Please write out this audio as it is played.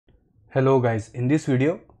Hello guys, in this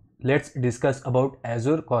video let's discuss about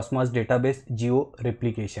Azure Cosmos database Geo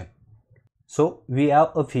Replication. So we have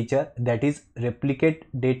a feature that is replicate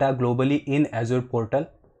data globally in Azure portal,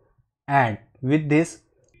 and with this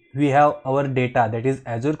we have our data, that is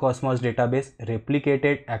Azure Cosmos database,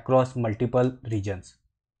 replicated across multiple regions,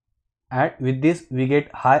 and with this we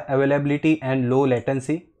get high availability and low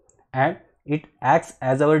latency, and it acts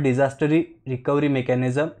as our disaster recovery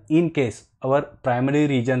mechanism in case our primary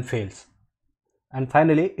region fails. And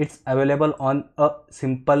finally it's available on a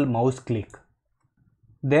simple mouse click.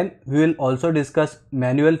 Then we will also discuss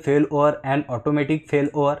manual failover and automatic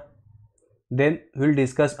failover. Then we will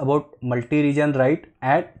discuss about multi-region write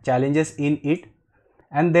and challenges in it.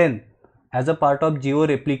 And then as a part of geo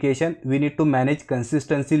replication we need to manage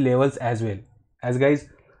consistency levels as well. As guys,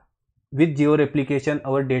 with geo replication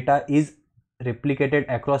our data is replicated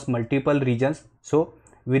across multiple regions, so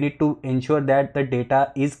we need to ensure that the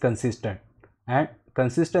data is consistent, and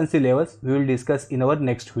consistency levels we will discuss in our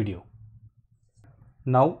next video.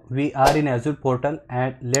 Now we are in Azure portal,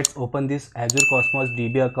 and let's open this Azure Cosmos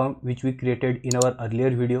DB account which we created in our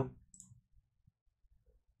earlier video.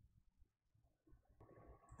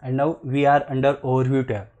 And now we are under overview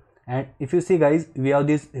tab, and if you see guys, we have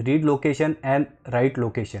this read location and write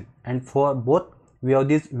location, and for both we have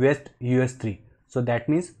this West US3. So that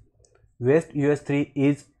means West US3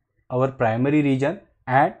 is our primary region,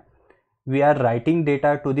 and we are writing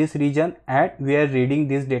data to this region, and we are reading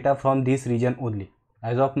this data from this region only.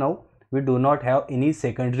 As of now we do not have any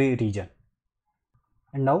secondary region.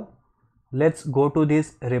 And now let's go to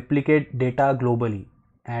this replicate data globally,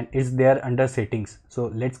 and it's there under settings.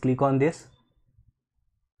 So let's click on this,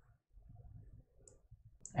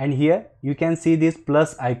 and here you can see these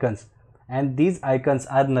plus icons, and these icons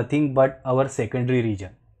are nothing but our secondary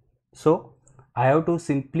region. So I have to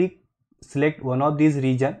simply select one of these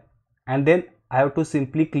region, and then I have to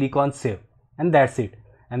simply click on save, and that's it,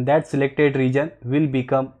 and that selected region will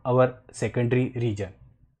become our secondary region.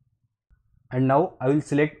 And now I will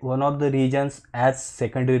select one of the regions as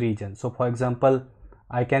secondary region. So for example,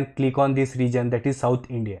 I can click on this region, that is South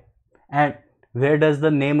India, and where does the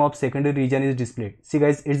name of secondary region is displayed? See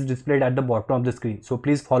guys, it's displayed at the bottom of the screen. So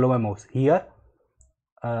please follow my mouse here,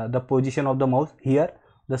 the position of the mouse here,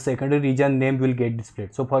 the secondary region name will get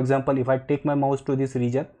displayed. So for example, if I take my mouse to this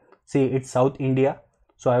region, see it's South India,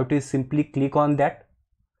 so I have to simply click on that,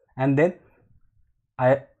 and then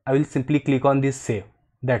I will simply click on this save.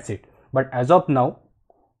 That's it. But as of now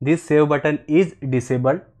this save button is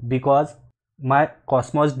disabled because my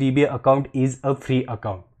Cosmos DB account is a free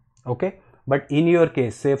account. Okay, but in your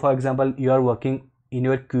case, say for example you are working in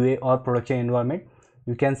your QA or production environment,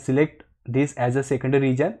 you can select this as a secondary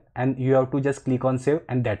region and you have to just click on save,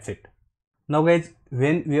 and that's it. Now guys,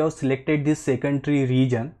 when we have selected this secondary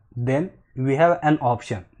region, then we have an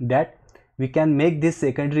option that we can make this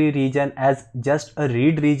secondary region as just a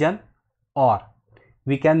read region, or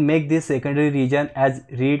we can make this secondary region as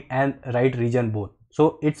read and write region both.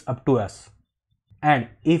 So it's up to us. And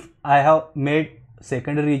if I have made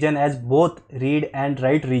secondary region as both read and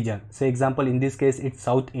write region, say example in this case it's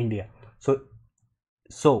South India,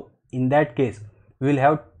 so in that case we will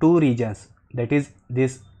have two regions, that is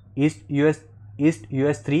this East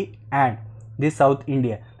US3 and this South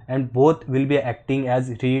India, and both will be acting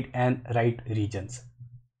as read and write regions.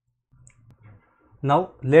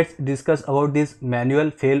 Now let's discuss about this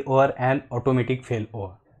manual failover and automatic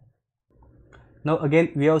failover. Now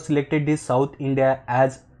again we have selected this South India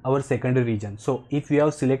as our secondary region. So if we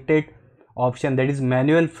have selected option that is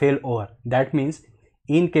manual failover, that means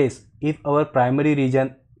in case if our primary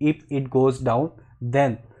region, if it goes down,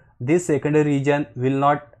 then this secondary region will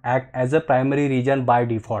not act as a primary region by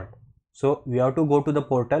default. So we have to go to the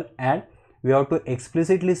portal and we have to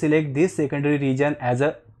explicitly select this secondary region as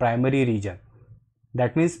a primary region.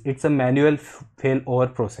 That means it's a manual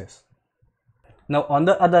failover process. Now on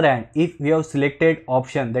the other hand, if we have selected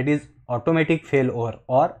option that is automatic failover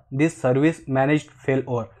or this service managed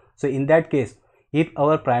failover, so in that case if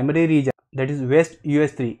our primary region, that is West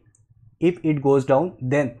US3, if it goes down,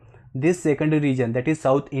 then this secondary region, that is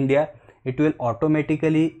South India, it will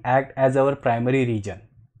automatically act as our primary region.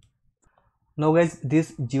 Now guys,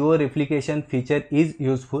 this geo replication feature is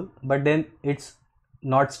useful, but then it's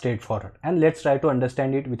not straightforward, and let's try to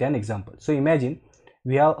understand it with an example. So imagine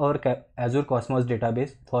we have our Azure Cosmos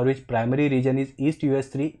database for which primary region is East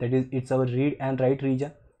US3, that is it's our read and write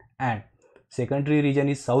region, and secondary region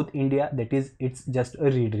is South India, that is it's just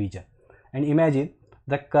a read region. And imagine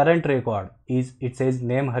the current record is, it says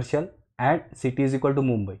name Harshal and city is equal to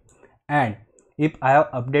Mumbai, and if I have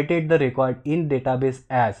updated the record in database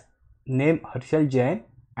as name Harshal Jain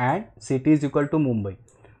and city is equal to Mumbai.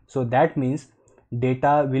 So that means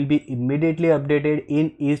data will be immediately updated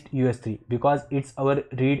in East US3 because it's our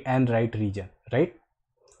read and write region, right?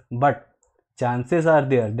 But chances are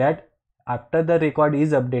there that after the record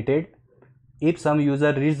is updated, if some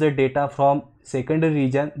user reads the data from secondary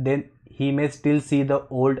region, then he may still see the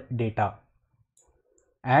old data.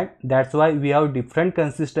 And that's why we have different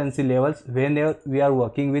consistency levels whenever we are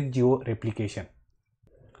working with geo replication.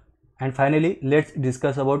 And finally, let's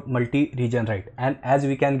discuss about multi-region write. And as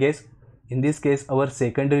we can guess, in this case, our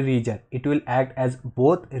secondary region, it will act as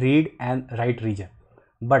both read and write region.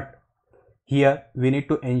 But here we need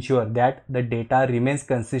to ensure that the data remains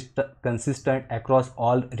consistent across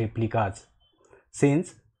all replicas,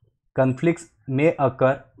 since conflicts may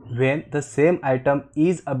occur when the same item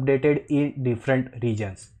is updated in different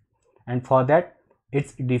regions. And for that,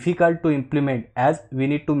 it's difficult to implement as we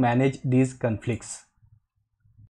need to manage these conflicts.